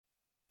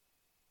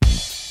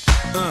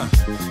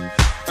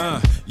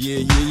Yeah.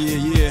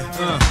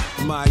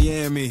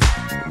 Miami.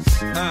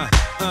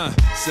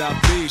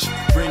 South Beach,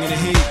 bringing the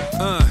heat.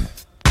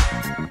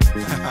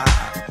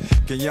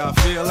 Can y'all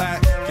feel that?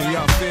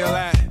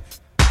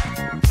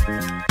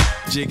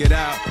 Jig it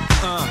out.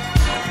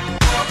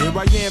 Here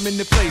I am in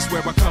the place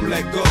where I come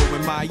let go.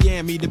 In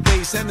Miami, the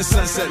bass and the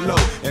sunset low.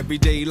 Every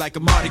day like a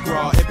Mardi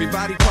Gras.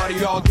 Everybody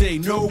party all day.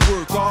 No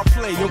work, all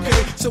play,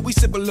 okay? So we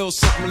sip a little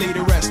something, lay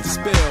the rest to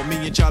spill. Me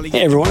and Charlie.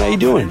 Hey everyone, how you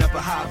doing?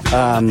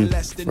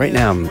 Right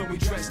now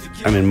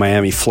I'm in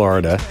Miami,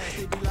 Florida,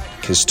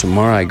 because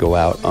tomorrow I go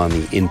out on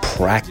the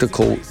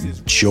Impractical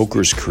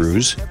Jokers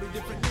Cruise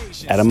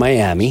out of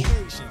Miami.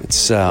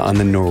 It's on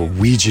the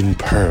Norwegian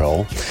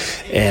Pearl,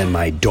 and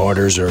my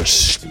daughters are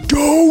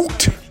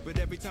stoked.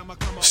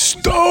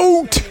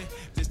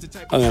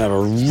 I'm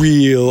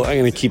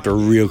gonna keep a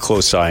real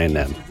close eye on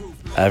them.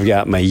 I've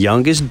got my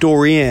youngest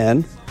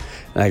Dorianne,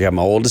 and I got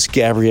my oldest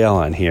Gabrielle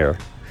on here.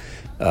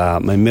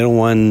 My middle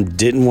one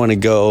didn't want to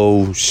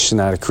go. She's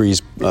not a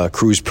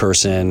cruise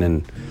person,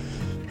 and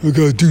I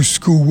gotta do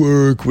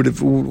schoolwork,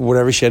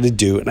 whatever she had to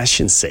do. And I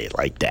shouldn't say it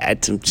like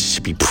that. She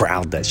should be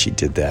proud that she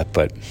did that.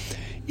 But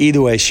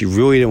either way, she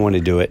really didn't want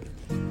to do it.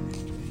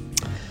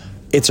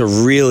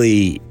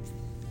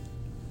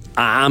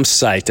 I'm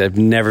psyched. I've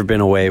never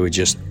been away with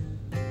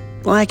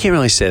I can't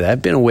really say that.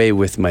 I've been away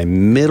with my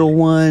middle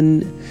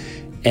one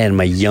and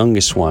my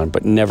youngest one,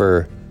 but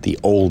never the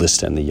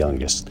oldest and the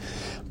youngest.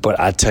 But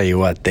I tell you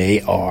what,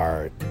 they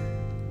are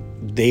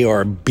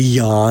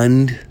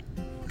beyond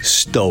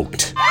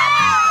stoked.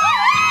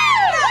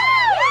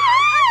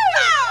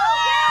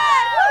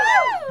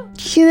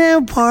 You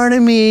know, part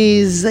of me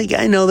is like,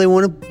 I know they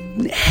want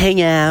to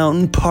hang out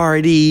and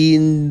party,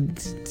 and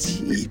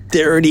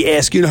they're already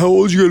asking, how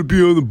old you got to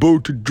be on the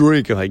boat to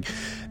drink? I'm like,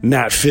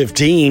 not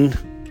 15,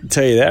 I'll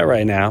tell you that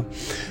right now.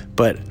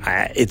 But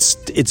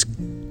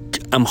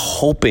I'm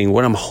hoping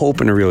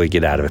to really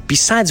get out of it,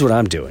 besides what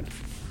I'm doing,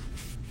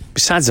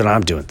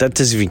 that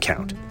doesn't even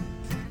count.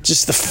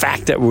 Just the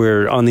fact that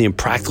we're on the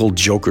Impractical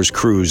Jokers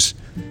Cruise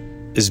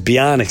is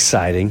beyond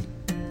exciting.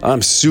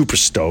 I'm super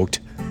stoked.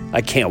 I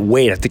can't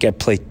wait. I think I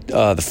play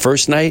the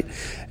first night,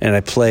 and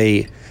I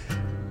play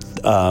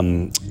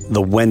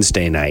the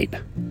Wednesday night.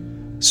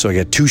 So I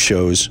got two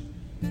shows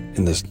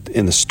in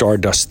the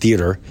Stardust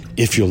Theater.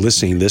 If you're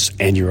listening to this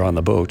and you're on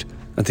the boat,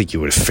 I think you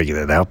would have figured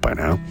it out by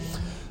now.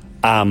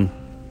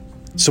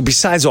 So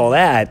besides all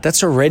that,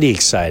 that's already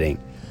exciting.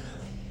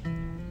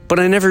 But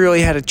I never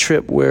really had a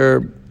trip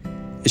where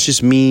it's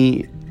just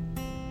me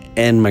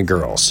and my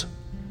girls.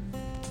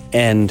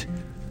 And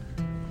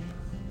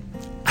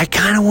I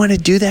kind of want to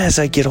do that as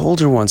I get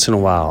older once in a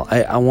while.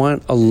 I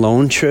want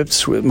alone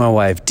trips with my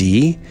wife,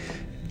 Dee,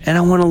 and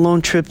I want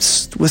alone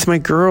trips with my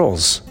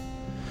girls,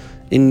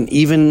 and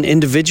even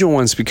individual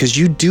ones, because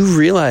you do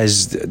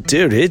realize,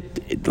 dude,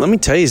 let me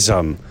tell you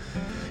something.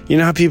 You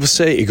know how people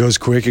say it goes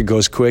quick?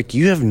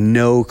 You have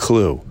no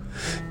clue,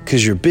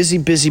 because you're busy,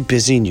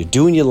 and you're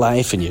doing your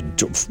life, and you're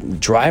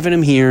driving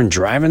them here and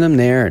driving them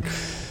there, and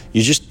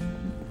you're just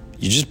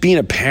being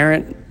a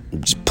parent,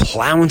 just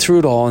plowing through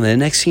it all, and then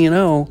the next thing you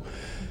know,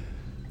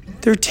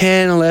 they're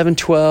 10, 11,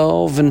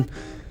 12, and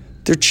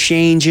they're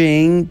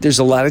changing. There's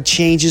a lot of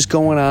changes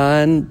going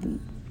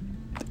on,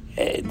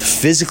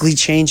 physically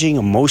changing,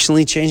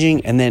 emotionally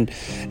changing, and then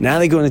now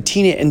they go into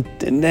teenage, and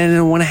then they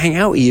don't want to hang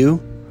out with you.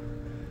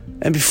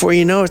 And before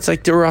you know, it's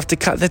like they're off the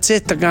cut. That's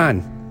it. They're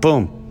gone.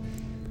 Boom.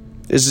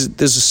 There's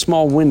a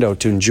small window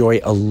to enjoy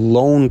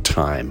alone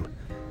time.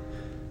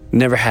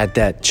 Never had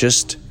that.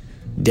 Just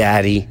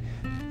daddy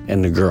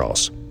and the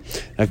girls.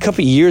 Now, a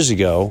couple of years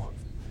ago,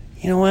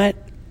 you know what?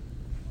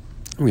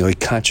 I'm really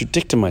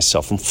contradicting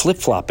myself. I'm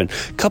flip-flopping.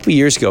 A couple of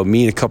years ago,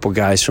 me and a couple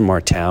guys from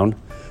our town,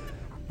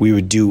 we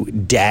would do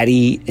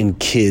daddy and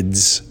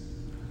kids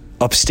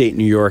upstate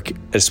New York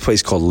at this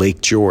place called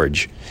Lake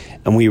George.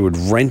 And we would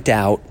rent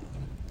out.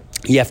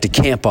 You have to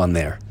camp on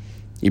there.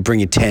 You bring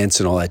your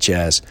tents and all that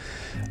jazz.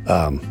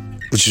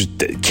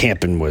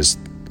 Camping was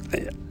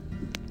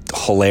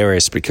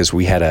hilarious because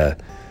we had a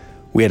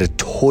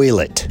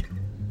toilet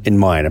in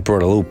mind. I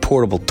brought a little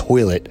portable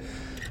toilet.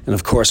 And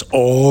of course,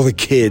 all the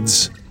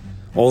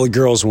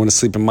girls want to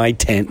sleep in my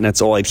tent, and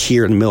that's all I'd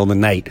hear in the middle of the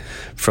night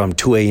from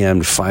 2 a.m.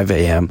 to 5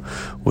 a.m.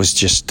 was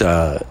just,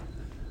 girls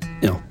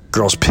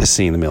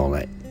pissing in the middle of the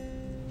night.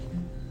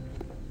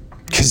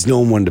 Because no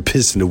one wanted to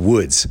piss in the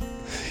woods.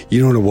 You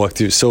don't want to walk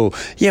through. So,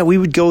 yeah, we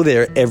would go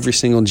there every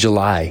single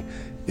July.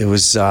 It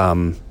was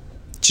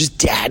just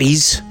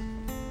daddies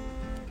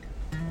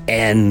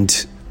and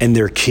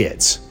their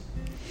kids.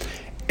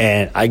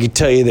 And I could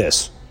tell you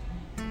this.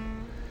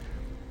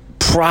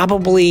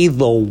 Probably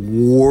the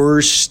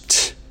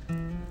worst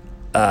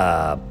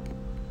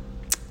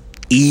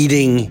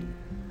eating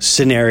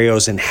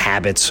scenarios and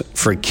habits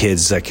for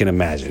kids I can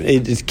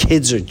imagine.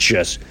 Kids are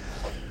just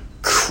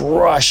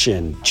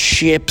crushing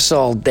chips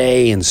all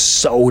day and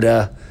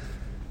soda,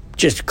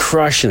 just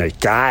crushing it.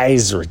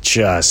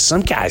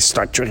 Some guys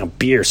start drinking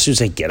beer as soon as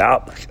they get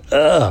up.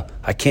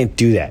 I can't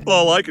do that.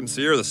 All I can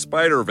see are the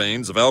spider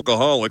veins of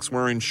alcoholics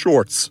wearing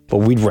shorts. But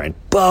we'd rent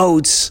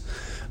boats.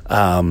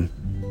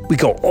 We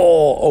go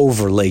all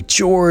over Lake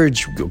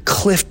George. We go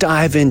cliff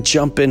diving,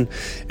 jumping.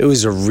 It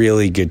was a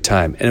really good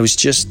time. And it was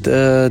just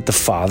the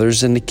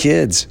fathers and the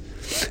kids.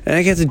 And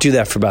I got to do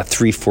that for about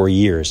 3-4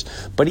 years.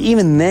 But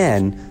even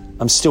then,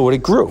 I'm still with a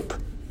group.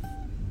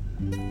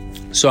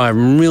 So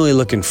I'm really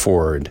looking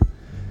forward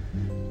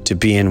to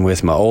being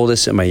with my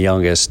oldest and my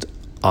youngest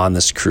on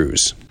this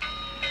cruise.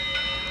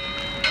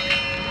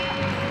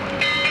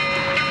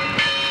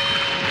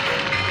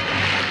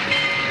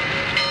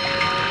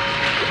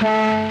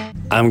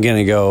 I'm going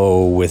to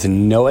go with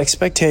no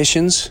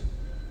expectations,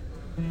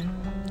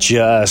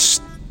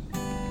 just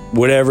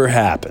whatever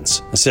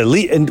happens. I said,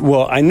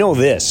 I know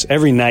this.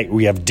 Every night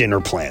we have dinner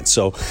plans,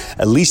 so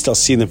at least I'll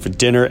see them for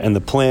dinner, and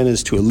the plan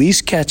is to at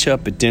least catch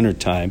up at dinner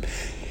time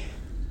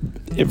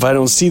if I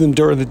don't see them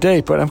during the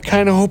day. But I'm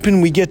kind of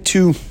hoping we get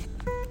to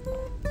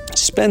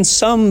spend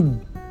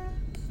some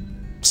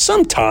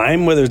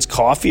time, whether it's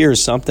coffee or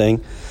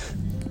something,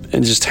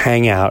 and just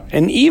hang out.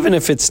 And even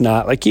if it's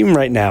not, like even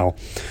right now,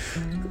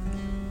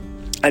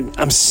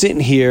 I'm sitting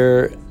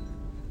here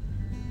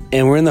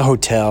and we're in the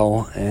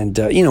hotel and,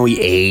 we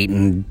ate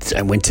and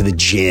I went to the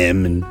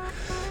gym and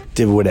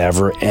did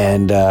whatever.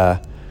 And they're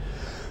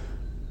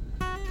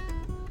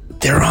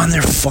on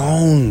their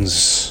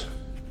phones.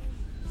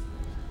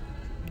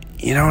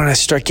 And I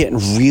start getting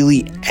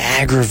really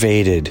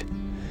aggravated.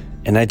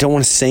 And I don't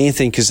want to say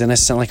anything because then I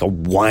sound like a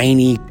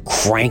whiny,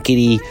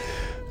 crankety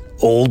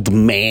old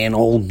man,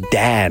 old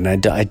dad.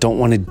 And I don't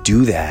want to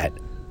do that.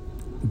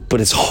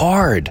 But it's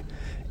hard.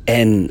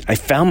 And I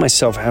found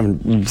myself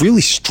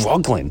really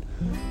struggling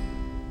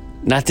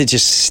not to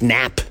just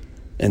snap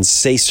and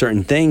say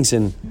certain things.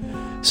 And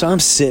so I'm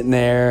sitting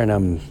there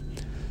and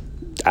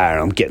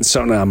I'm getting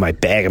something out of my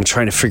bag. I'm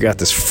trying to figure out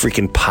this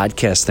freaking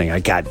podcast thing. I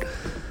got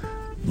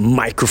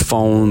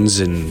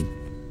microphones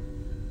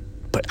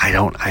but I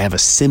have a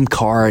SIM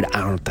card. I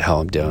don't know what the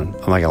hell I'm doing. I'm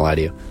not going to lie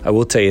to you. I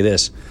will tell you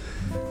this.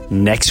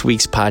 Next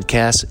week's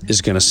podcast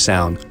is going to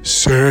sound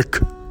sick.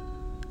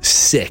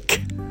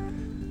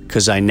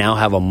 Because I now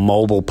have a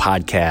mobile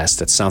podcast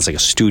that sounds like a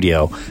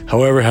studio.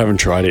 However, I haven't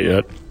tried it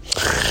yet.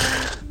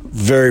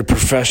 Very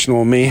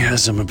professional of me,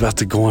 as I'm about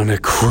to go on a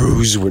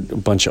cruise with a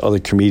bunch of other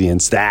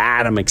comedians.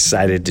 That I'm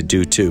excited to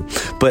do too.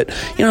 But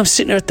I'm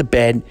sitting there at the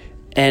bed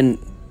and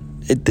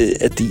at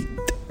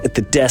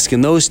the desk,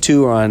 and those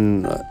two are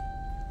on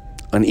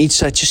each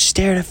side, just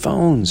staring at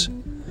phones.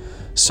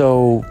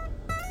 So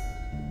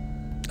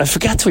I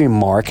forgot the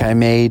remark I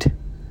made.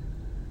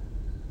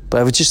 But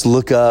I would just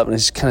look up and I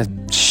just kind of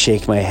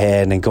shake my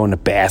head and then go in the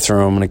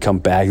bathroom and I come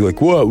back like,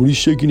 what are you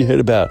shaking your head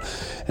about?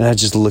 And I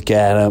just look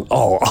at him.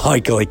 Oh, I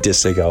go like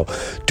this. I go,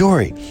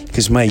 Dory,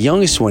 because my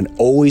youngest one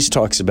always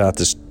talks about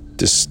this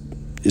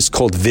is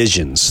called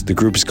Visions. The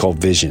group is called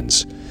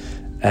Visions.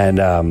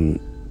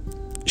 And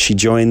she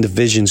joined the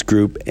Visions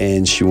group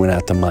and she went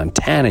out to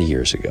Montana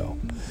years ago.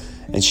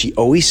 And she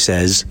always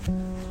says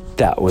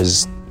that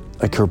was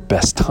like her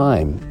best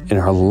time in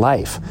her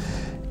life.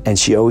 And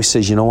she always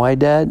says, you know why,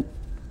 Dad?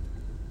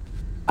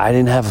 I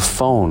didn't have a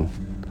phone.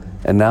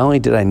 And not only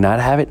did I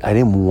not have it, I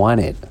didn't want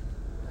it.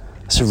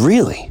 I said,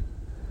 really?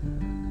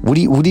 What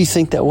do you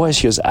think that was?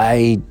 She goes,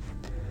 I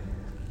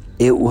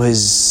don't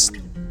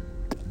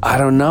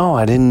know.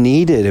 I didn't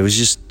need it. It was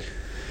just,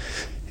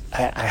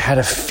 I had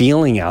a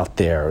feeling out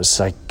there. It was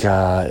like,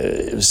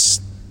 it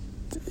was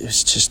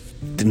just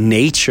the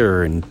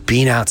nature and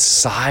being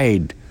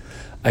outside.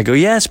 I go,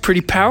 yeah, it's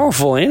pretty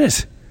powerful, ain't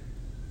it?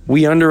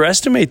 We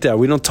underestimate that.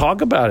 We don't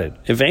talk about it.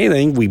 If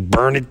anything, we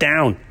burn it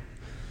down.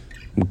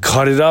 We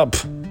cut it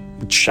up.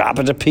 We chop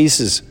it to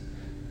pieces.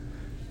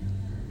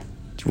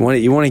 You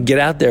want to get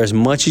out there as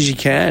much as you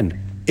can.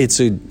 It's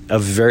a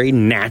very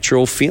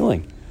natural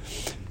feeling.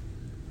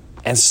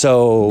 And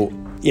so,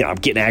 I'm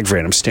getting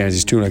aggravated. I'm staring at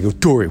these two and I go,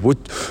 Dory, what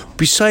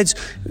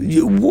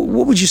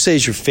would you say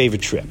is your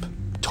favorite trip?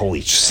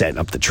 Totally setting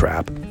up the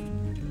trap.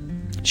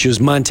 She was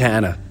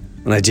Montana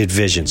when I did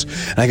Visions.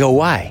 And I go,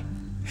 why?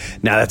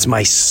 Now that's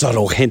my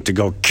subtle hint to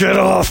go, get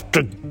off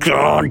the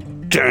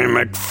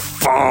goddamn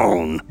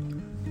phone.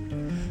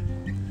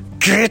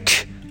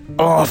 Get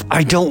off.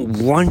 I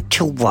don't want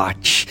to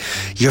watch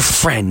your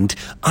friend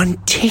on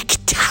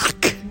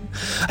TikTok.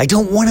 I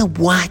don't want to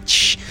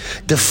watch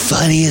the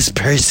funniest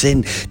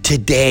person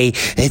today.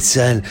 It's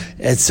on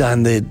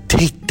the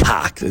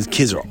TikTok. The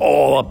kids are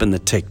all up in the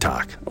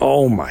TikTok.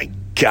 Oh my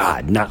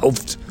God. Not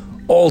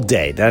all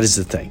day. That is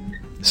the thing.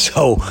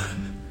 So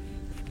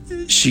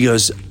she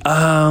goes, it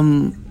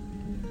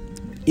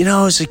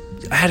was like,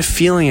 I had a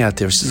feeling out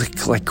there. It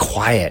was like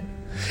quiet.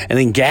 And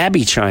then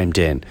Gabby chimed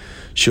in.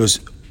 She goes,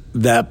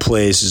 that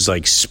place is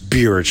like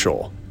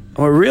spiritual.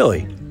 Oh,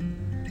 really?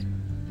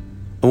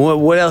 And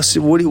what else?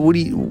 What do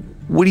you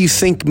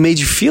think made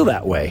you feel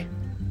that way?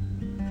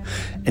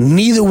 And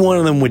neither one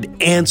of them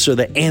would answer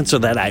the answer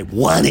that I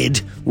wanted,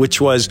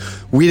 which was,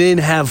 we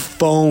didn't have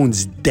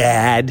phones,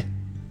 Dad.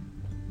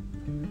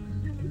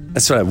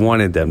 That's what I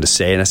wanted them to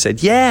say. And I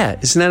said, yeah,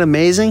 isn't that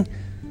amazing?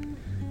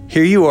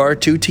 Here you are,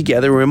 two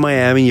together. We're in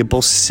Miami. You're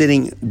both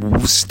sitting,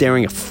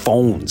 staring at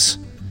phones.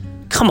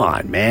 Come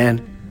on,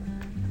 man.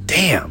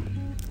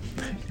 Damn.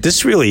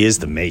 This really is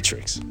the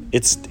Matrix.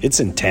 It's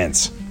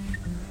intense.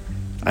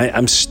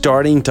 I'm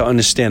starting to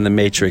understand the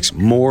Matrix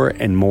more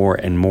and more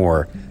and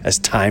more as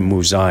time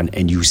moves on.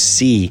 And you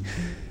see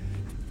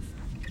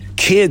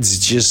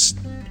kids just...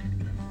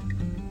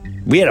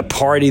 We had a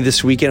party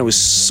this weekend. It was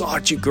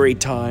such a great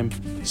time.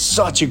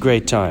 Such a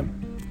great time.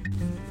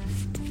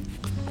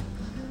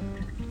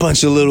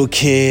 Bunch of little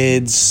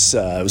kids.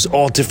 It was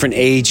all different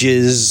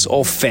ages,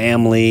 all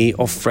family,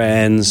 all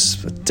friends.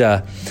 But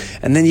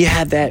and then you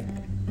had that...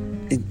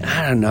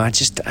 I don't know. I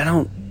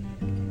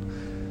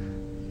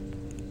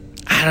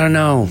don't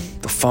know.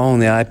 The phone,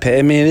 the iPad.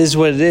 I mean, it is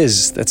what it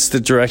is. That's the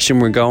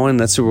direction we're going.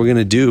 That's what we're going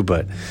to do.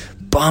 But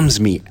bums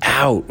me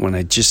out when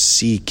I just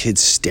see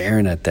kids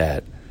staring at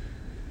that.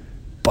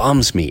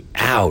 Bums me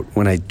out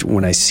when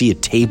I see a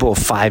table of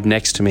 5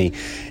 next to me,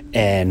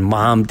 and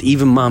mom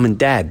and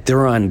dad,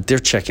 they're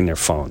checking their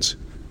phones,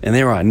 and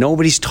they're on.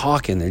 Nobody's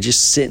talking. They're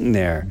just sitting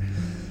there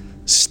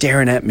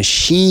staring at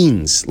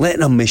machines,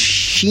 letting a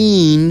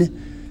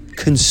machine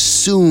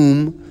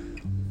consume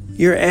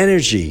your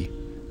energy.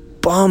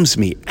 Bums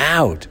me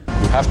out.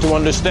 You have to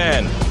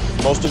understand,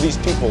 most of these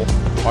people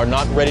are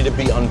not ready to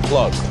be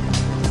unplugged.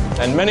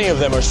 And many of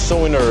them are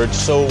so inert,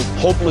 so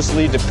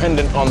hopelessly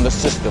dependent on the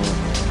system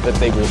that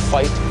they will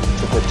fight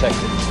to protect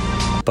it.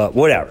 But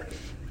whatever.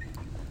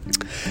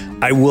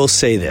 I will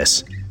say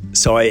this.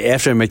 So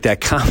after I make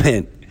that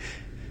comment,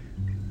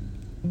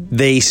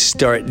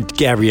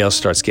 Gabrielle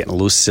starts getting a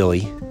little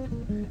silly.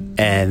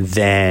 And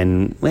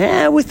then,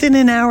 within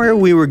an hour,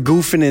 we were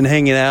goofing and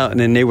hanging out, and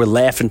then they were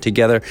laughing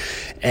together,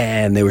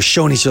 and they were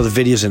showing each other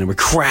videos, and they were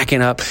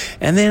cracking up.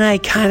 And then I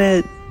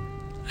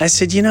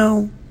said,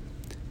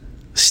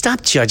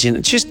 stop judging.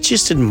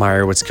 Just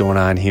admire what's going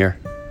on here.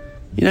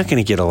 You're not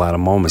going to get a lot of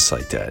moments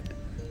like that.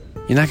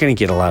 You're not going to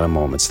get a lot of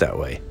moments that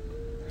way.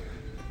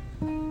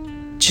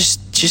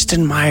 Just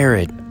admire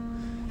it.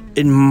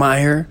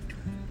 Admire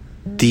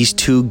these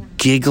two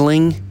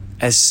giggling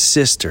as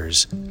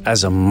sisters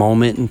as a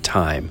moment in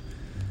time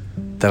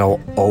that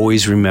I'll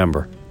always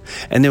remember.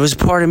 And there was a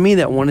part of me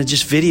that wanted to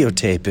just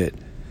videotape it.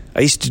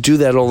 I used to do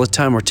that all the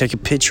time, or take a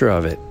picture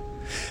of it.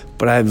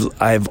 But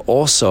I've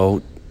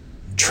also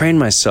trained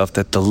myself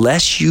that the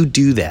less you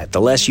do that,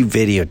 the less you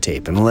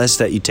videotape, and the less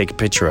that you take a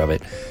picture of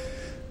it,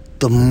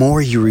 the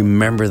more you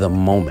remember the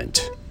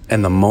moment,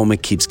 and the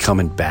moment keeps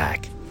coming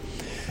back.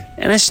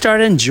 And I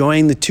started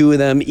enjoying the two of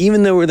them,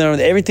 even though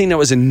everything that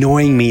was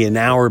annoying me an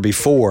hour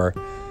before.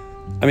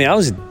 I mean, I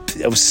was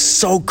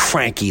so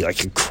cranky,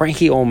 like a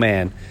cranky old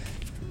man.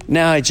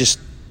 Now I just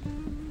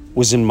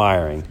was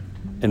admiring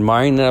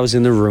that I was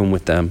in the room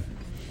with them,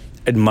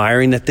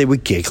 admiring that they were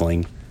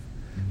giggling.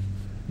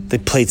 They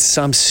played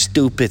some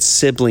stupid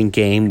sibling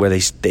game where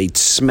they'd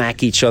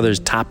smack each other's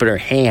top of their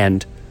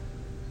hand,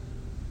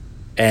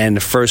 and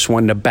the first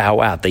one to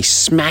bow out. They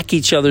smack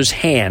each other's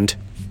hand,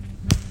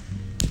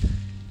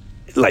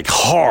 like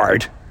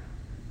hard,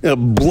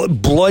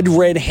 blood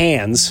red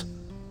hands.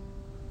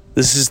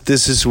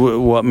 This is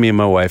what me and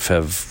my wife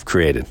have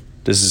created.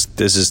 This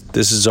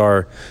is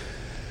our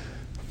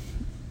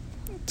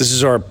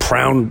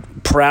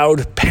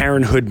proud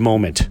parenthood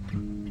moment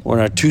when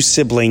our two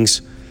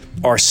siblings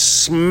are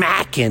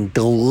smacking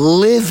the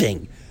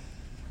living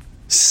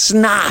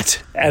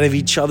snot out of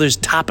each other's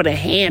top of the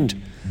hand.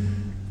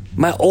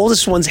 My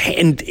oldest one's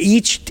hand,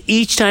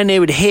 each time they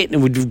would hit and it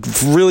would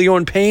really go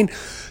in pain,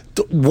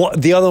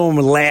 the other one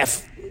would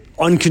laugh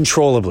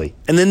uncontrollably.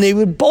 And then they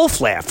would both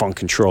laugh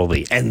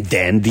uncontrollably. And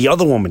then the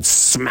other one would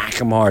smack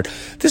them hard.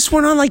 This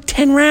went on like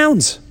 10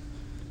 rounds.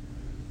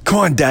 Come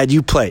on, Dad,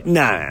 you play.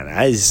 Nah,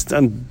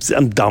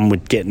 I'm done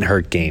with getting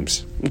hurt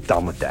games. I'm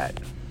done with that.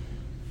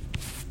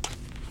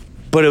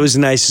 But it was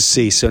nice to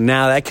see. So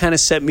now that kind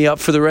of set me up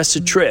for the rest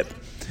of the trip.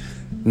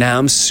 Now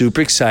I'm super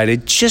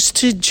excited just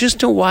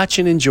to watch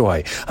and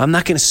enjoy. I'm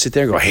not going to sit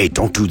there and go, hey,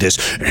 don't do this,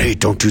 and hey,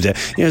 don't do that.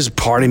 There's a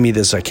part of me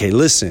that's like, hey,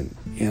 listen,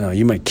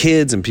 you're my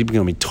kids, and people are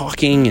going to be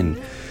talking,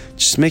 and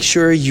just make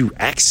sure you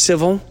act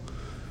civil.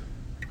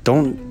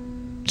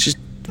 Don't just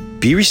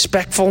be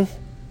respectful.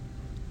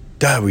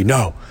 Dad, we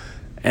know.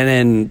 And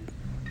then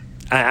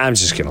I'm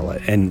just going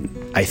to and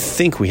I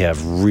think we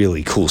have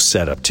really cool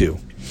setup too.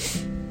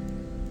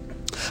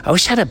 I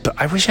wish I had a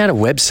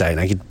website and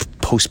I could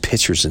post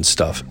pictures and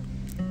stuff.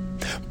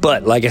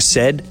 But like I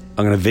said,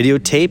 I'm going to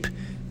videotape,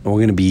 and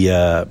we're going to be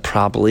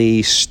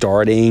probably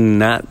starting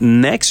not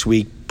next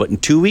week, but in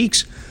 2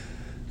 weeks,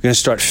 we're going to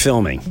start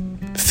filming,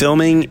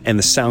 and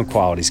the sound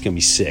quality is going to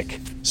be sick.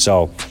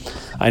 So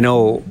I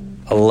know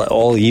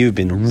all of you have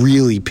been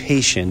really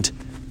patient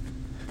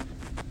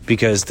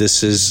because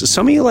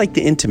some of you like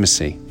the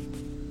intimacy,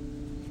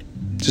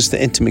 just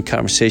the intimate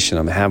conversation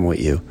I'm having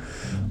with you.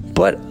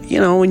 But,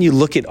 when you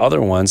look at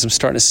other ones, I'm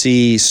starting to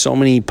see so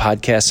many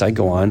podcasts I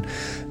go on,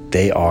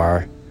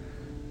 they're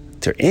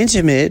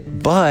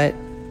intimate, but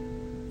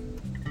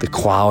the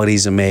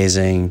quality's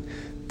amazing.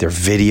 They're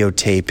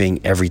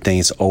videotaping everything.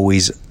 It's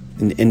always,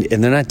 and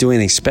they're not doing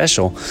anything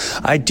special.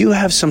 I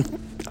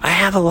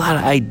have a lot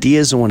of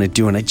ideas I want to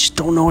do, and I just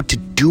don't know what to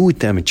do with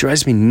them. It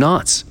drives me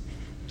nuts.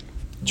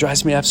 It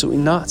drives me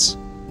absolutely nuts.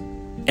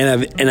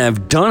 And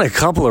I've done a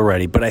couple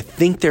already, but I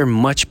think they're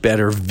much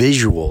better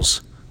visuals.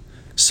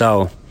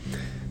 So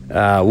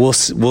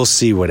we'll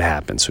see what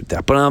happens with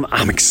that. But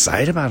I'm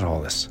excited about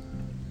all this.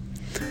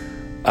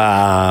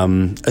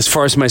 As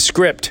far as my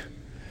script,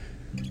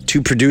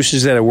 2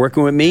 producers that are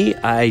working with me,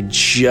 I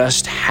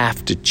just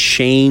have to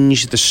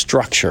change the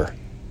structure.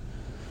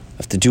 I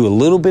have to do a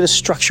little bit of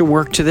structure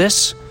work to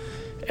this.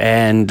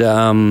 And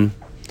I'm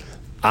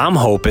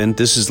hoping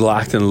this is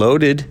locked and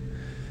loaded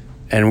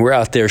and we're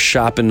out there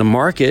shopping the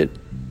market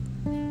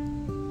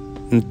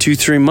in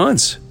 2-3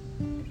 months.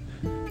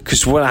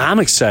 Because what I'm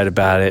excited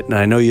about it, and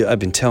I know I've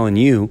been telling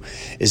you,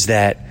 is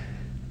that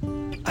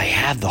I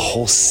have the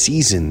whole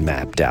season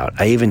mapped out.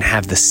 I even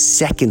have the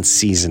second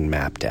season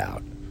mapped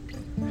out.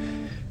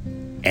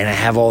 And I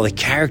have all the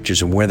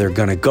characters and where they're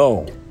going to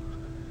go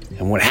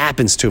and what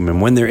happens to them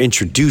and when they're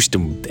introduced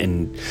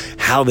and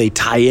how they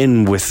tie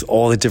in with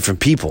all the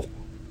different people.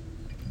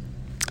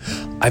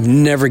 I've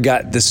never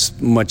got this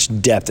much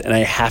depth, and I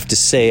have to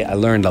say I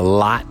learned a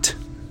lot.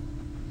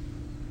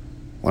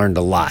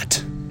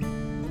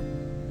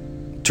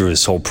 Through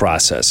this whole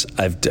process.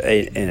 And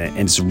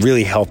it's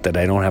really helped that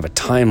I don't have a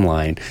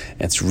timeline,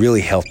 and it's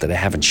really helped that I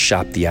haven't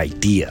shopped the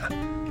idea.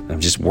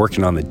 I'm just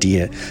working on the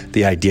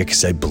idea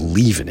because I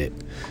believe in it.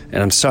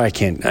 And I'm sorry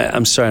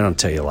I don't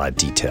tell you a lot of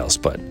details,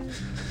 but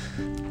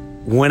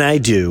when I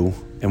do,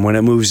 and when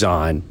it moves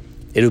on,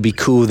 it'll be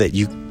cool that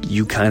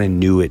you kind of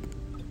knew it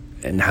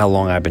and how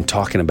long I've been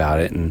talking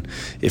about it. And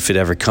if it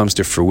ever comes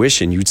to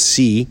fruition, you'd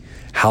see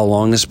how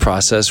long this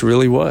process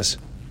really was.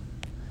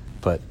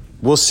 But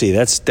we'll see.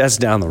 That's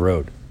down the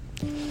road.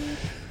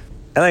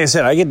 And like I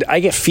said, I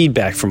get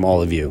feedback from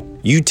all of you.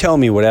 You tell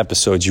me what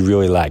episodes you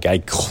really like.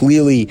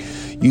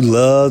 You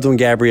loved when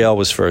Gabrielle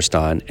was first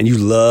on, and you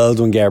loved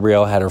when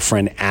Gabrielle had her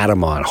friend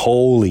Adam on.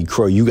 Holy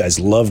crow, you guys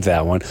loved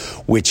that one,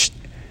 which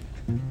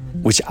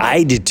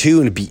I did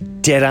too. And to be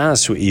dead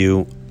honest with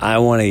you, I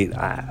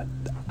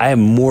have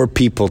more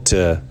people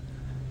to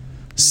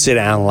sit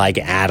down like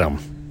Adam.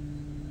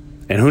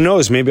 And who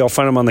knows, maybe I'll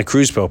find him on the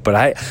cruise boat. But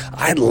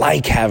I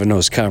like having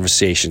those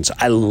conversations.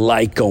 I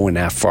like going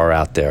that far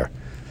out there.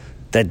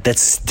 That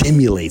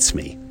stimulates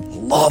me.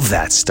 Love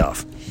that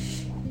stuff.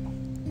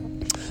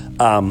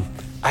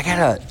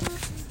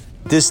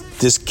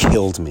 This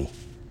killed me.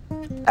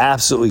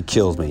 Absolutely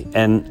killed me.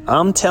 And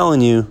I'm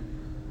telling you,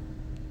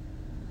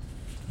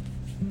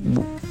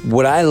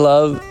 what I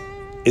love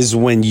is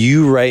when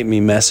you write me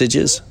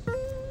messages.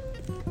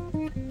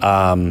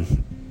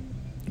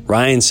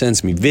 Ryan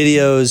sends me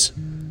videos,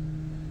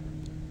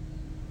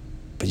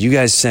 but you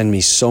guys send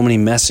me so many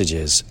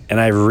messages, and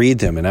I read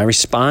them and I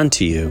respond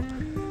to you,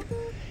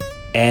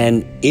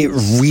 and it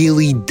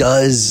really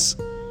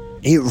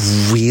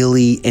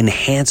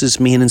enhances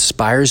me and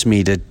inspires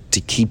me to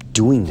keep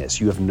doing this.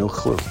 You have no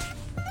clue.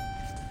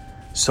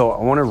 So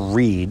I want to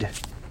read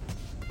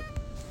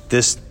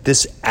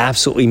this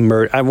absolutely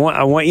murder. I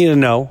want you to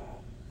know,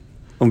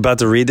 I'm about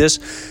to read this.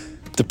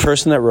 The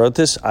person that wrote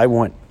this, I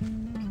want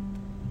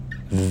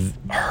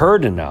her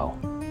to know.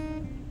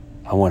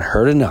 I want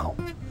her to know.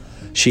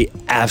 She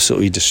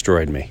absolutely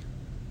destroyed me.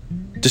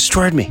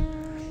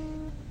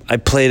 I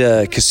played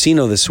a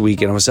casino this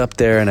week, and I was up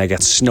there, and I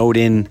got snowed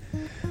in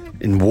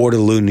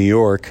Waterloo, New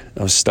York.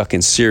 I was stuck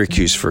in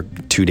Syracuse for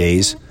 2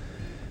 days.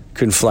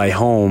 Couldn't fly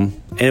home.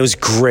 And it was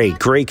great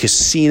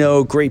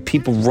casino, great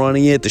people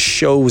running it. The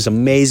show was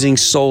amazing,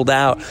 sold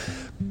out,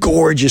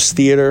 gorgeous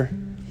theater.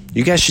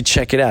 You guys should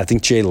check it out. I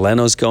think Jay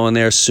Leno's going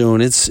there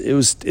soon. It's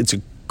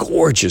a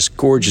gorgeous,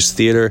 gorgeous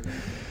theater.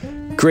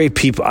 Great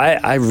people.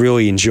 I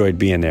really enjoyed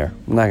being there.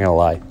 I'm not going to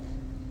lie.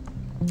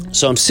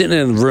 So I'm sitting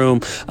in the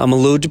room. I'm a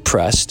little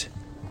depressed.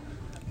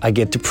 I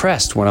get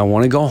depressed when I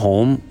want to go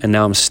home, and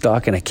now I'm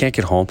stuck and I can't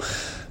get home.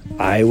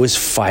 I was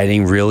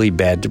fighting really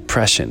bad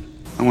depression.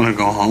 I want to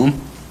go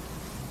home.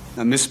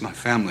 I miss my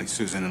family,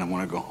 Susan, and I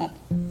want to go home.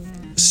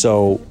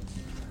 So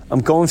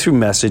I'm going through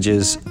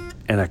messages,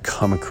 and I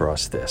come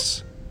across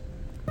this.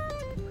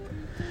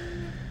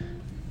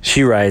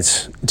 She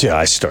writes, dude,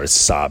 I started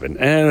sobbing.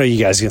 And I know you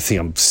guys are going to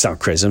think I sound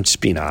crazy. I'm just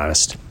being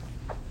honest.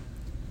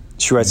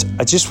 She writes,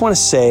 I just want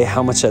to say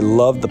how much I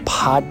love the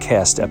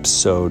podcast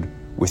episode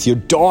with your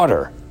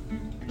daughter.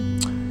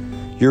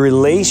 Your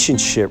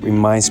relationship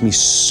reminds me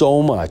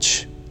so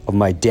much of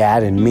my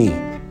dad and me.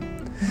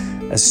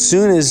 As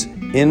soon as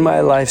In My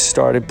Life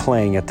started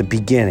playing at the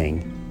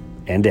beginning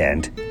and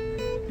end,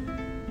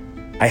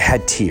 I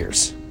had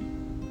tears.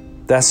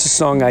 That's the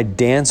song I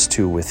danced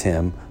to with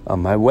him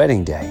on my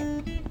wedding day.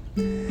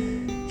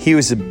 He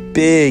was a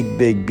big,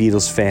 big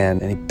Beatles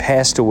fan, and he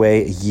passed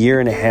away a year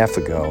and a half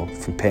ago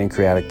from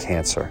pancreatic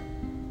cancer.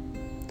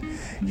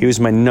 He was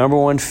my number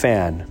one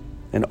fan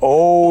and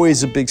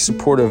always a big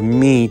supporter of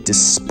me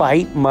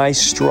despite my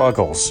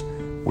struggles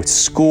with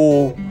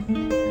school,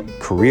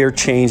 career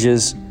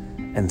changes,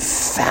 and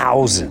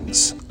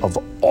thousands of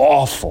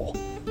awful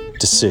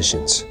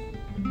decisions.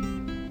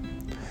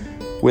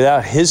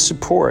 Without his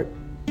support,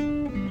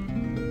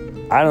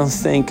 I don't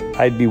think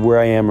I'd be where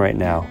I am right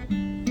now.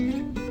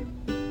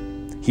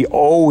 He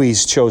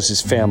always chose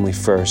his family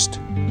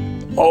first,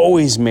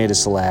 always made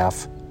us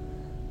laugh.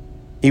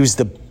 He was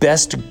the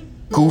best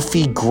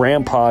goofy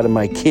grandpa to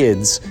my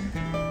kids,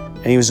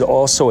 and he was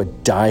also a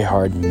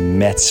diehard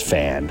Mets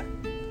fan.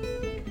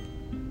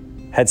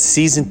 Had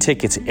season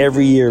tickets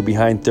every year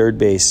behind third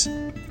base.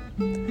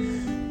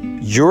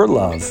 Your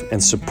love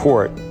and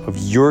support of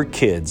your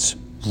kids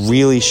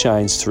really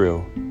shines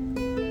through.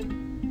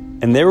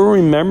 And they will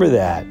remember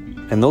that,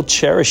 and they'll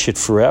cherish it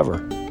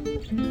forever.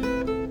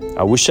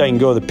 I wish I can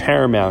go to the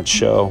Paramount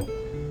show,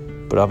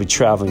 but I'll be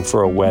traveling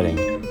for a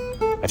wedding.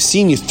 I've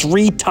seen you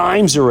 3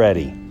 times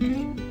already.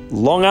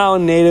 Long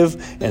Island native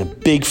and a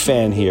big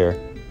fan here.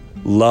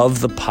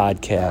 Love the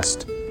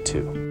podcast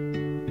too.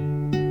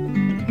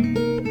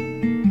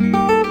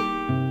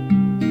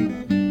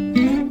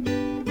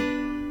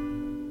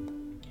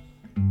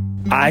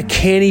 I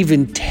can't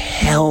even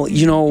tell,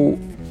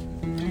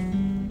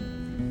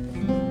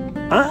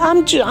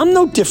 I'm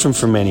no different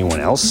from anyone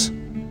else.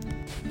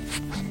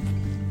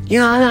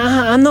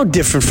 I'm no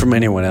different from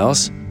anyone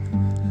else.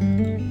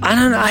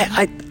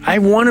 I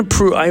want to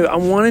prove, I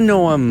want to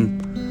know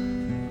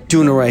I'm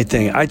doing the right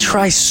thing. I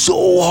try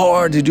so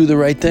hard to do the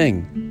right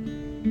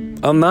thing.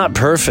 I'm not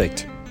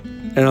perfect,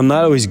 and I'm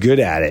not always good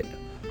at it.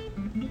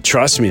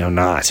 Trust me, I'm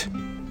not.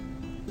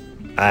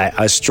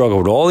 I struggle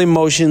with all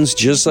emotions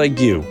just like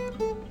you.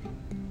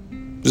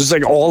 Just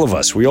like all of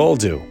us, we all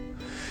do.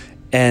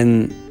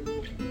 And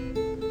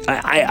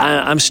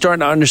I'm starting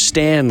to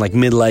understand like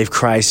midlife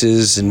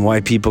crisis and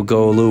why people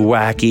go a little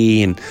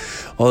wacky and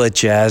all that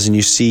jazz. And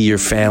you see your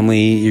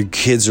family, your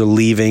kids are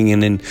leaving,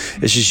 and then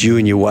it's just you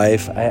and your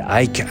wife.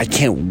 I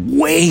can't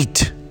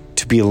wait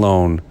to be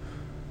alone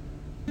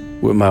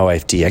with my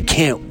wife, Dee. I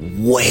can't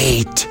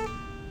wait.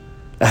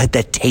 I had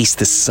that taste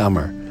this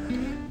summer.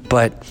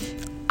 But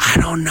I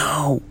don't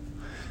know.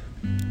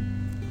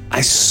 I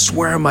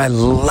swear on my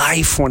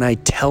life when I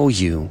tell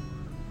you,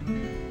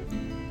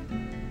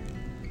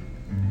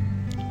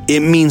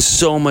 it means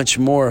so much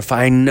more if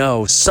I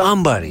know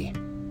somebody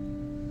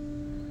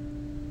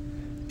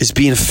is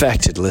being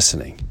affected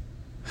listening.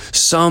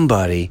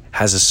 Somebody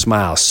has a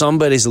smile.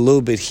 Somebody's a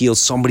little bit healed.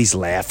 Somebody's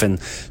laughing.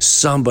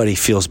 Somebody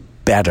feels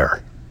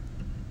better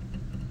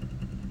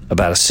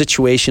about a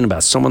situation,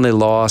 about someone they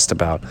lost,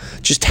 about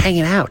just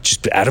hanging out,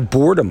 just out of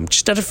boredom,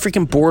 just out of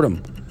freaking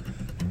boredom.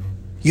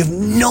 You have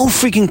no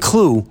freaking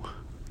clue.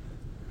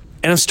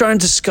 And I'm starting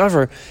to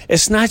discover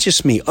it's not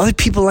just me. Other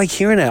people like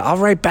hearing that. I'll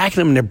write back to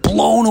them and they're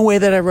blown away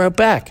that I wrote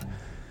back. And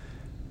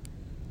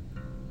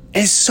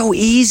it's so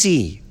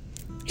easy.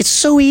 It's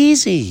so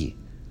easy.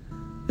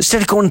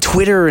 Instead of going to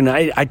Twitter, and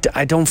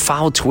I don't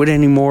follow Twitter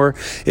anymore.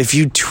 If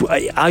you,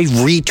 I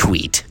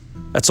retweet.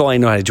 That's all I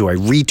know how to do. I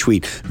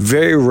retweet.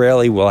 Very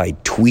rarely will I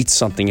tweet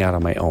something out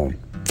on my own.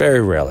 Very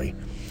rarely.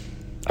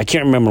 I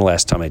can't remember the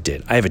last time I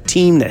did. I have a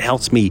team that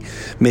helps me,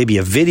 maybe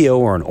a video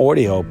or an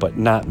audio, but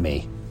not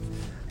me.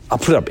 I'll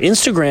put up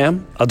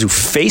Instagram. I'll do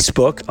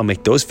Facebook. I'll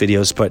make those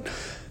videos, but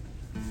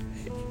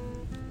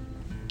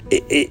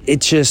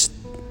it just,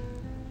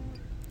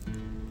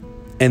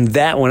 and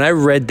that, when I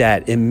read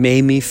that, it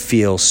made me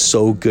feel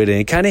so good, and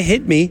it kind of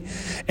hit me,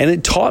 and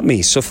it taught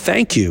me. So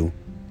thank you.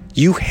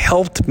 You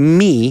helped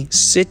me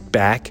sit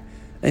back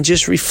and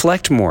just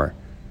reflect more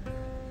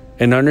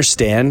and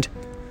understand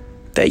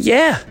that,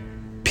 yeah,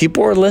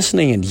 people are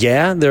listening, and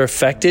yeah, they're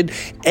affected.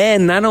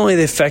 And not only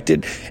they're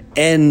affected,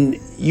 and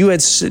you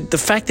had the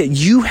fact that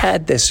you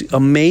had this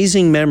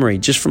amazing memory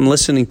just from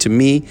listening to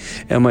me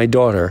and my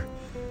daughter.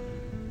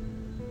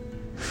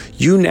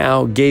 You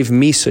now gave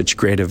me such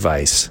great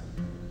advice.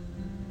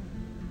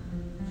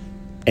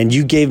 And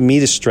you gave me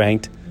the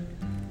strength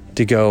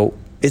to go,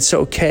 it's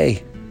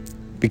okay.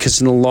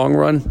 Because in the long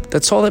run,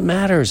 that's all that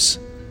matters.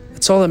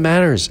 That's all that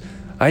matters.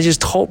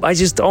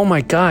 Oh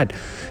my God,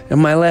 in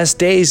my last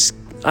days,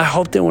 I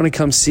hope they want to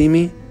come see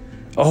me.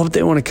 I hope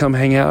they want to come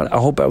hang out. I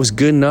hope I was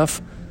good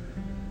enough.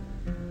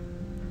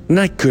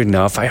 Not good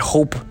enough. I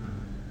hope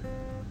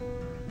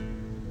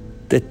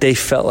that they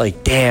felt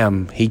like,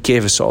 damn, he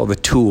gave us all the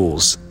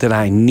tools that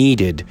I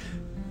needed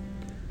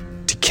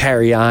to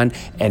carry on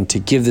and to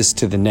give this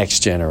to the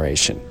next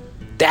generation.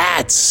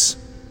 That's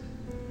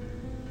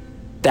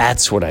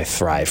what I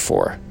thrive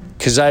for.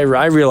 Because I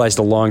realized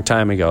a long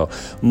time ago,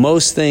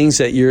 most things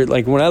that you're,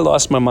 like when I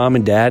lost my mom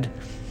and dad,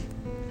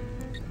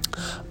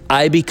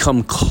 I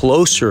become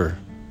closer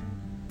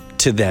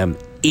to them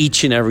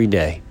each and every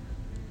day.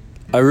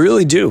 I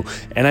really do.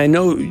 And I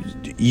know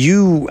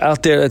you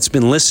out there that's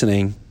been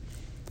listening,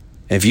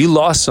 if you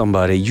lost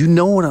somebody, you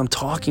know what I'm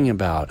talking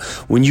about.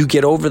 When you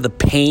get over the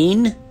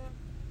pain,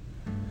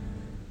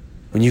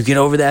 when you get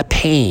over that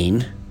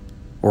pain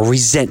or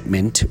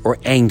resentment or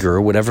anger,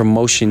 whatever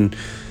emotion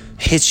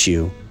hits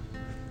you,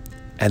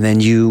 and then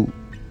you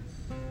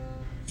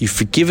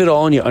forgive it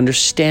all and you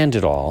understand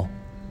it all,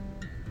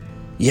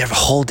 you have a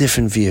whole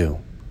different view.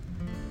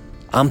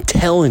 I'm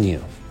telling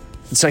you,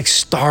 It's like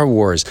Star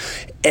Wars.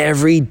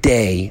 Every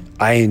day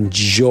I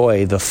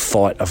enjoy the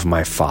thought of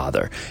my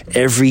father.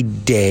 Every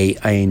day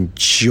I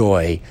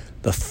enjoy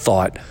the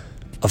thought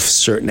of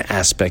certain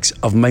aspects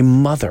of my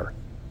mother,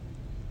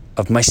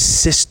 of my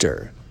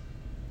sister,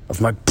 of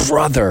my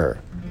brother,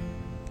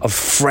 of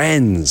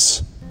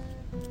friends.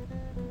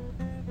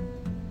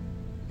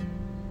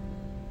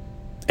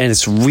 And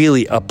it's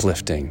really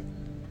uplifting.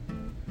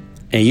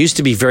 And it used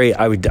to be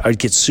I'd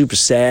get super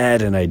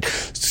sad and I'd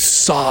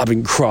sob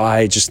and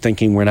cry just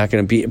thinking we're not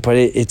going to be, but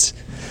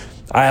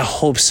I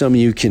hope some of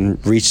you can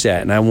reach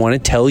that. And I want to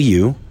tell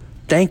you,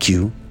 thank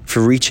you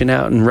for reaching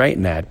out and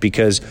writing that,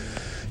 because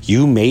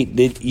you made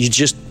it,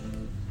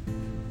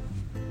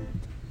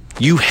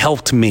 you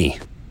helped me.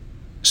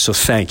 So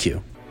thank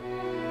you.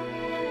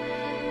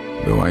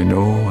 Though I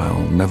know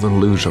I'll never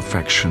lose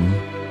affection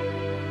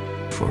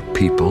for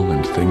people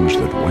and things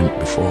that went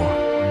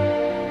before.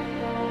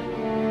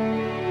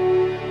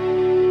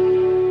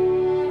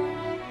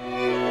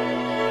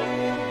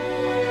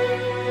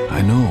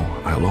 I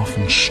know I'll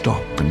often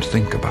stop and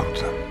think about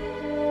them.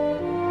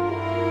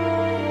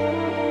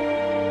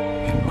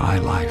 In my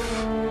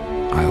life,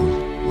 I'll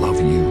love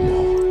you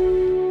more.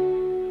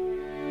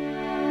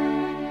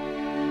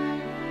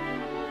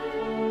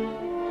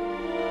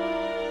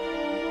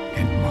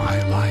 In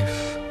my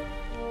life,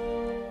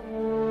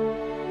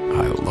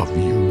 I'll love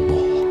you more.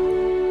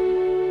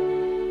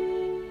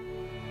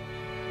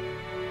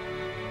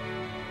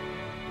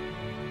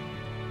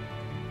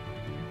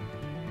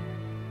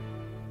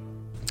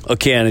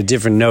 Okay, on a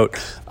different note,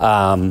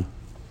 my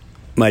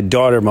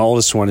daughter, my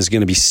oldest one, is going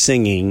to be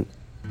singing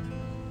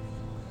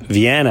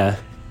Vienna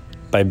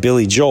by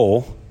Billy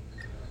Joel.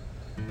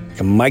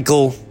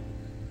 Michael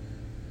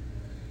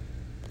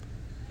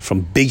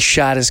from Big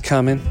Shot is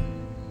coming.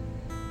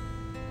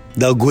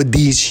 Del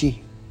Guidici.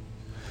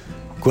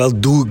 Del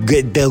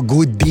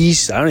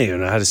Guidici. I don't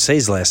even know how to say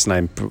his last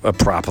name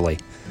properly.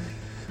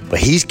 But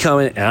he's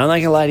coming, and I'm not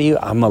going to lie to you,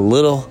 I'm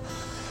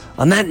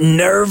not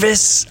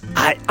nervous.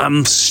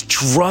 I'm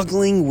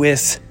struggling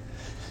with,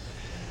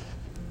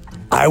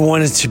 I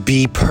want it to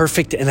be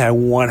perfect and I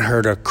want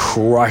her to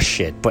crush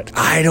it. But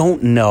I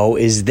don't know,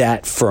 is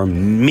that for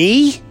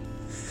me?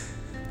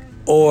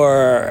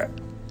 Or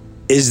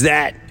is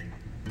that,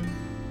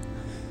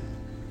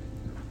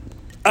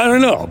 I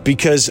don't know,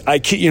 because I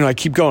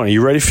keep going. Are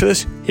you ready for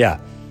this? Yeah.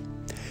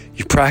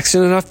 You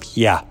practicing enough?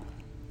 Yeah.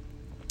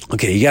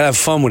 Okay, you gotta have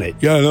fun with it.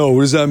 Yeah, I know.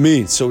 What does that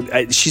mean? So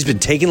she's been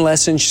taking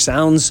lessons.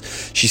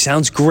 She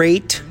sounds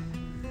great.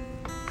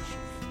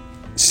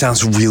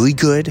 Sounds really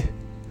good.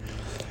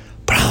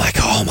 But I'm like,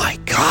 oh my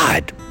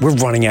God, we're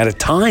running out of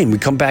time. We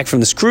come back from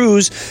this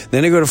cruise,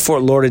 then I go to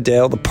Fort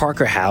Lauderdale, the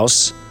Parker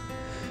House,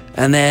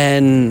 and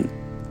then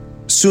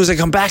as soon as I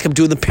come back, I'm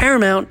doing the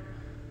Paramount,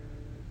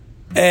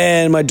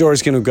 and my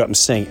daughter's gonna go up and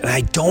sing. And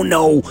I don't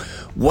know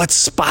what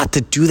spot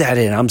to do that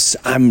in.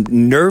 I'm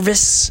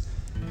nervous.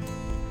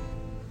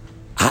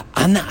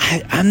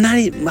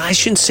 I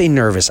shouldn't say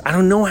nervous. I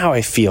don't know how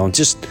I feel.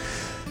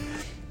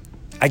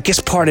 I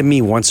guess part of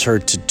me wants her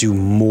to do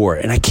more.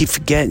 And I keep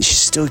forgetting she's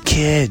still a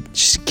kid.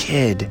 She's a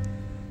kid.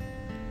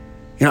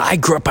 You know, I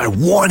grew up, I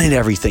wanted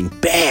everything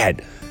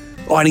bad.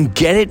 Oh, I didn't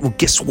get it? Well,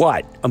 guess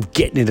what? I'm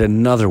getting it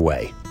another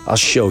way. I'll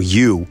show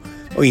you.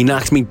 Oh, you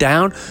knocked me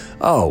down?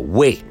 Oh,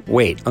 wait.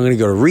 I'm going to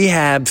go to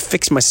rehab,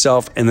 fix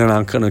myself, and then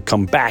I'm going to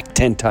come back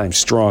 10 times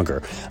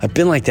stronger. I've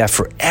been like that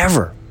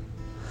forever.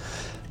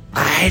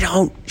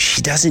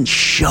 She doesn't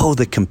show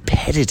the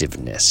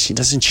competitiveness. She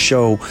doesn't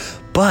show,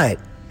 but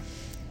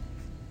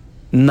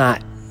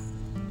not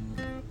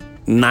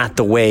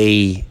the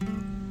way,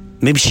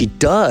 maybe she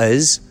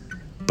does,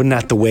 but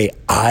not the way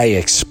I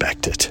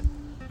expect it.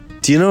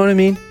 Do you know what I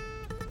mean?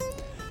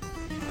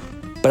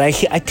 But I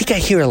think I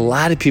hear a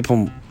lot of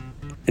people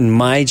in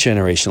my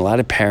generation, a lot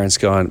of parents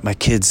going, my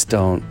kids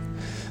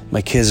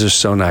are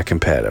so not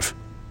competitive.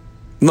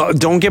 No,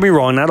 don't get me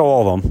wrong, not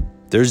all of them.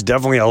 There's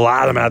definitely a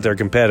lot of them out there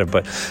competitive,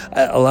 but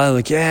a lot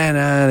of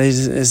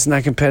it's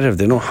not competitive.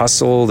 They don't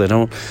hustle. They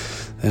don't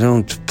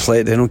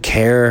play. They don't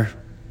care.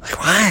 Like,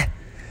 what?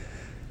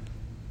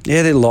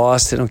 Yeah, they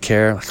lost. They don't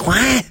care. Like,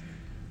 what? It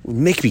would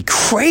make me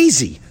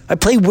crazy. I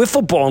play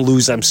wiffle ball and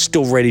lose. I'm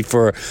still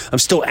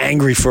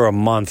angry for a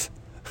month.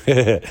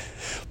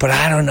 But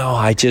I don't know.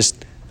 I'm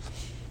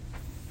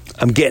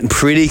getting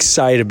pretty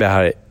excited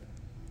about it.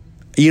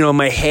 You know, in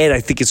my head, I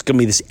think it's going to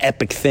be this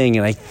epic thing.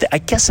 And I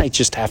guess I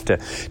just have to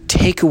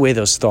take away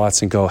those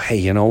thoughts and go, hey,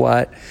 you know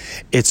what?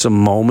 It's a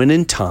moment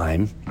in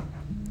time.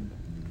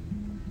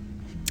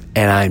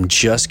 And I'm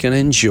just going to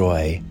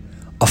enjoy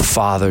a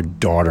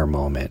father-daughter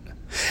moment.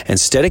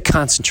 Instead of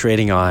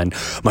concentrating on,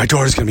 my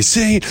daughter's going to be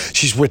singing,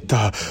 she's with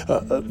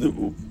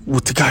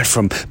the guy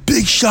from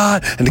Big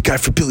Shot and the guy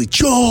from Billy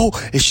Joel,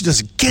 and she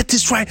doesn't get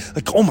this right.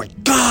 Like, oh my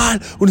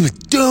God, what are we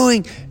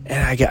doing?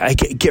 And I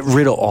get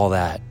rid of all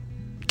that.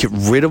 Get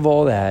rid of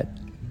all that,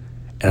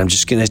 and I'm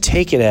just going to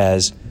take it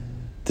as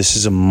this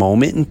is a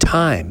moment in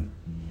time,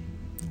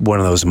 one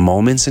of those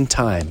moments in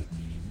time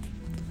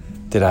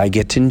that I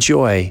get to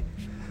enjoy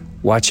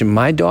watching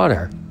my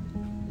daughter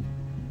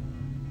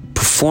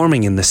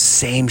performing in the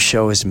same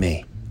show as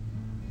me.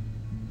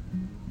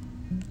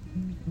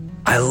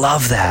 I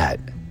love that.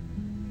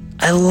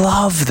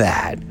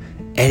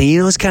 And you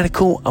know what's kind of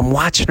cool? I'm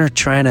watching her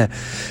trying to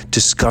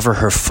discover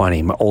her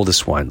funny, my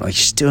oldest one. Like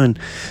she don't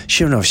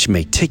know if she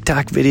make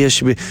TikTok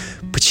videos,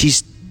 but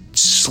she's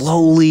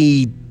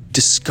slowly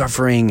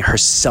discovering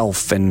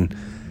herself and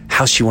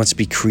how she wants to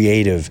be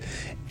creative.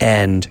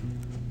 And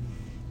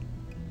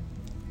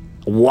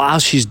while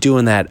she's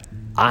doing that,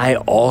 I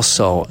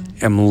also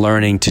am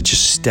learning to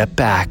just step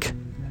back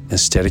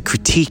instead of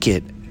critique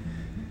it.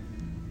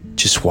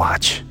 Just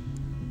watch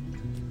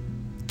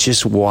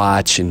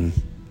and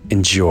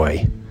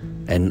enjoy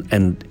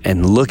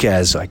and look at it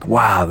as like,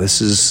 wow,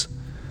 that's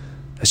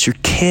your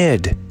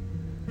kid.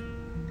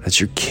 That's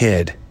your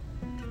kid.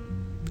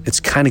 It's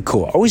kind of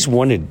cool. I always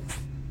wondered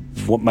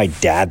what my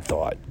dad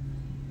thought.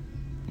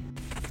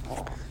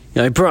 You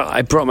know, I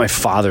brought my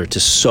father to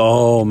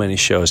so many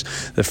shows.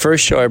 The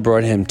first show I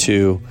brought him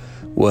to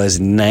was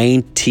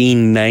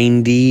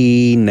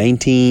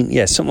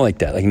 1990, something like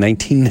that, like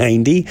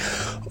 1990.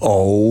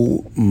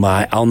 Oh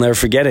my, I'll never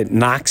forget it.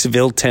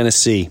 Knoxville,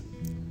 Tennessee.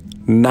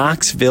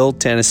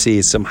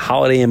 It's some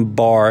Holiday Inn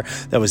bar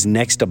that was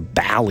next to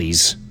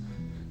Bally's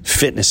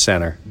Fitness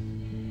Center.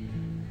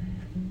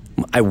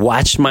 I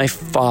watched my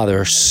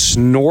father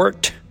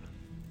snort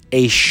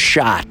a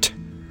shot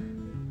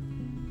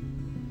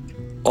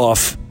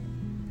off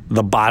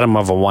the bottom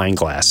of a wine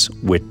glass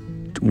with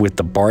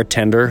the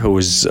bartender, who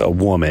was a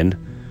woman,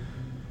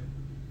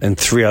 and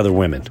 3 other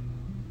women.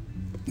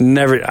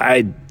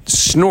 I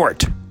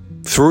snort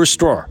through a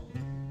straw,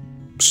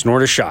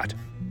 snort a shot.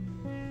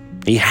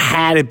 He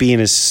had to be in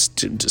his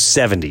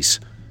 70s.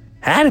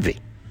 Had to be.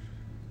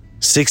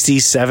 60s,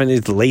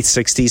 70s, late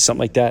 60s, something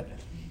like that.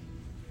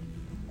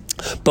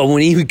 But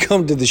when he would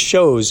come to the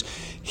shows,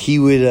 he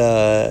would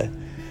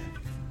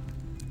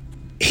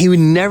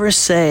never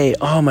say,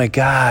 "Oh my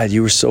God,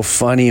 you were so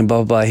funny," and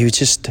blah, blah, blah. He would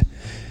just,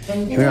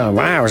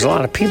 wow, there's a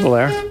lot of people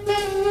there.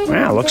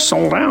 Wow, looks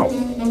sold out.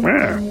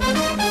 Wow.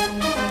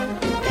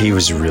 He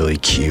was really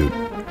cute.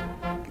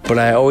 But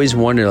I always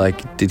wonder,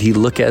 like, did he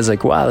look at it as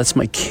like, wow, that's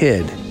my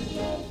kid?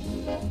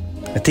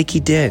 I think he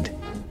did.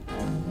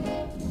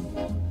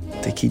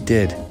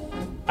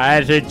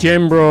 As a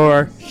Jim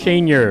Breuer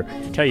Senior,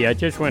 tell you, I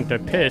just went to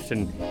piss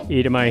and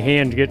either my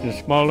hand's getting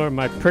smaller,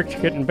 my prick's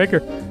getting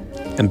bigger.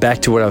 And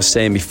back to what I was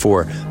saying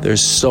before,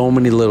 there's so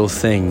many little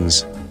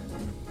things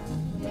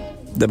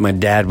that my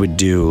dad would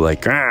do,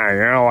 like,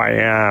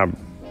 I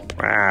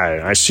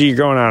see you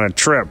going on a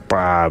trip.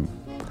 I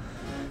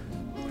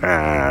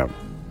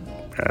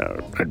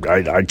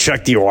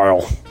checked the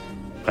oil.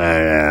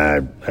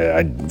 I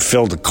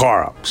filled the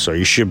car up, so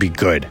you should be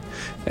good.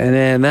 And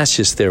then that's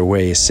just their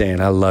way of saying,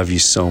 I love you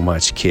so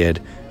much, kid.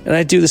 And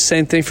I do the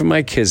same thing for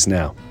my kids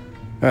now.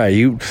 All right,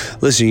 you're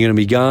going to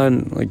be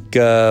gone. Like,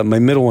 my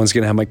middle one's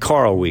going to have my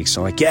car all week.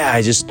 So I'm like, yeah,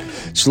 I just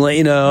let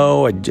you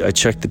know. I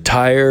checked the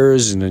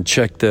tires and I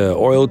checked the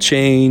oil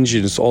change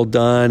and it's all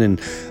done.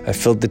 And I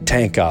filled the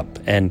tank up.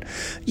 And,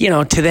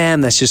 to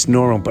them, that's just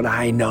normal. But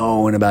I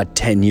know in about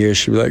 10 years,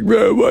 she'll be like,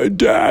 well, my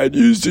dad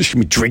used to,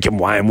 she'll be drinking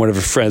wine. One of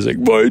her friends like,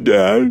 my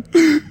dad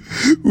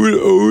would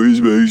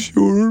always make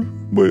sure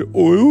my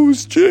oil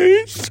was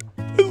changed.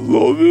 I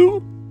love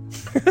him.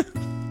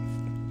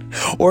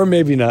 Or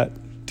maybe not.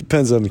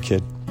 Depends on the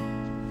kid.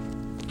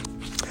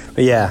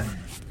 But yeah,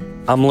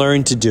 I'm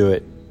learning to do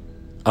it.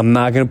 I'm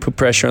not going to put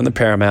pressure on the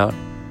Paramount.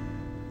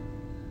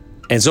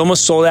 And it's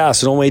almost sold out,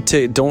 so don't wait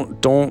to,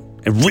 don't.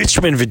 And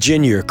Richmond,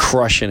 Virginia, are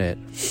crushing it.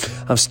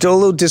 I'm still a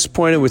little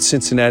disappointed with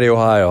Cincinnati,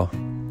 Ohio,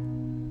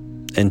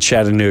 and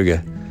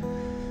Chattanooga.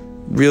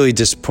 Really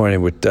disappointed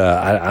with,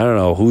 I don't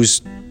know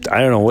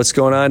what's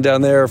going on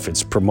down there, if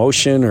it's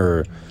promotion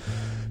or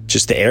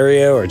just the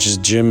area or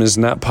just Jim is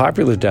not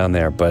popular down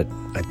there. But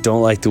I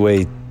don't like the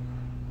way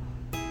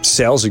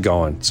sales are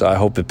going, so I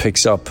hope it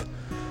picks up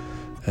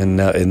in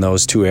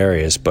those 2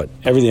 areas. But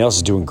everything else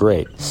is doing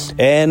great,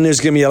 and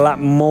there's going to be a lot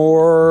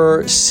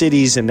more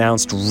cities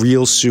announced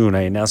real soon.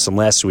 I announced them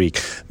last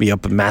week. Be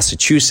up in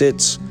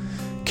Massachusetts,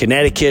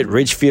 Connecticut,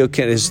 Ridgefield.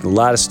 There's a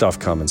lot of stuff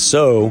coming.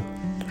 So,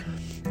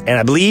 and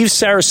I believe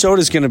Sarasota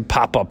is going to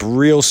pop up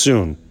real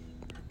soon.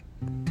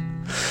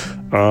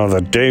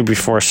 The day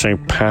before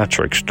St.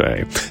 Patrick's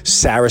Day,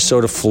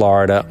 Sarasota,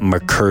 Florida,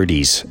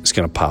 McCurdy's is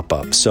going to pop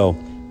up. So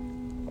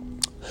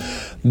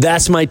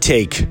that's my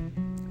take.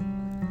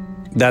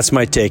 I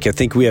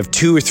think we have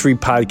 2 or 3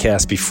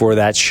 podcasts before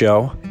that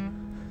show.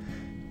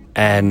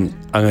 And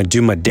I'm going to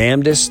do my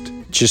damnedest.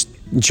 Just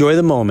enjoy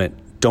the moment.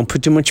 Don't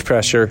put too much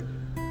pressure.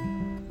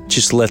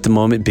 Just let the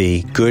moment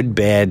be. Good,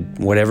 bad,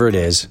 whatever it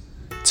is.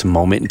 It's a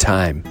moment in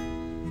time.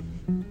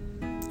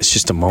 It's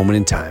just a moment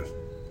in time.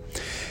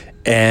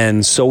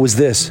 And so was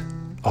this.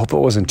 I hope it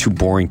wasn't too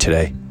boring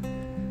today.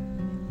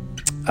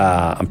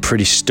 I'm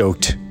pretty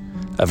stoked.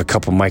 I have a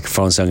couple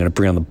microphones I'm going to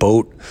bring on the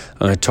boat. I'm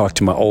going to talk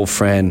to my old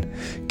friend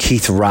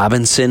Keith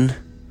Robinson.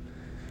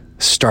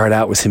 Started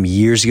out with him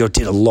years ago.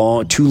 Did 2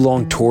 long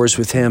tours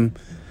with him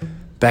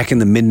back in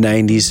the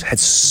mid-90s. Had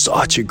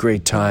such a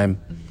great time.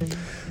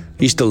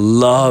 used to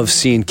love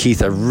seeing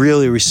Keith. I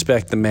really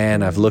respect the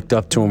man. I've looked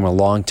up to him a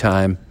long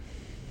time.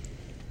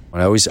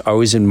 I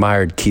always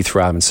admired Keith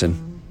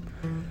Robinson.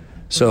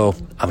 So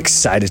I'm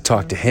excited to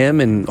talk to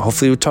him, and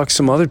hopefully we'll talk to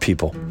some other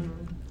people.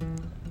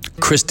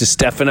 Chris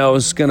DiStefano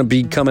is going to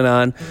be coming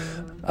on.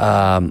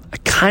 I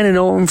kind of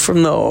know him from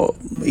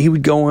he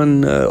would go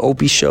on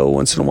Opie's show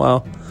once in a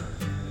while.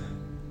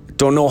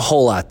 Don't know a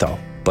whole lot though,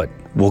 but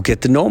we'll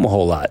get to know him a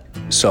whole lot.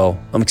 So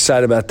I'm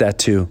excited about that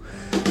too.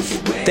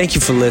 Thank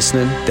you for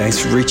listening. Thanks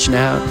for reaching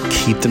out.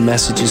 Keep the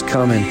messages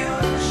coming.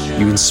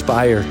 You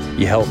inspire.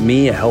 You help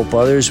me. I help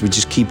others. We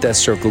just keep that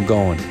circle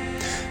going.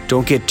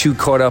 Don't get too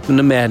caught up in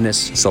the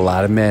madness. There's a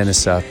lot of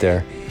madness out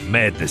there.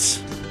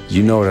 Madness.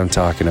 You know what I'm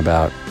talking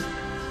about.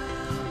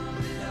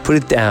 Put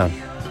it down.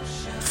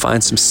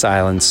 Find some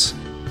silence.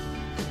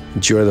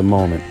 Enjoy the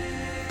moment.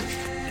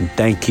 And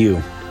thank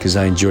you, because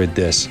I enjoyed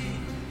this.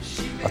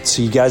 I'll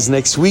see you guys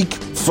next week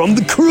from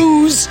the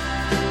cruise.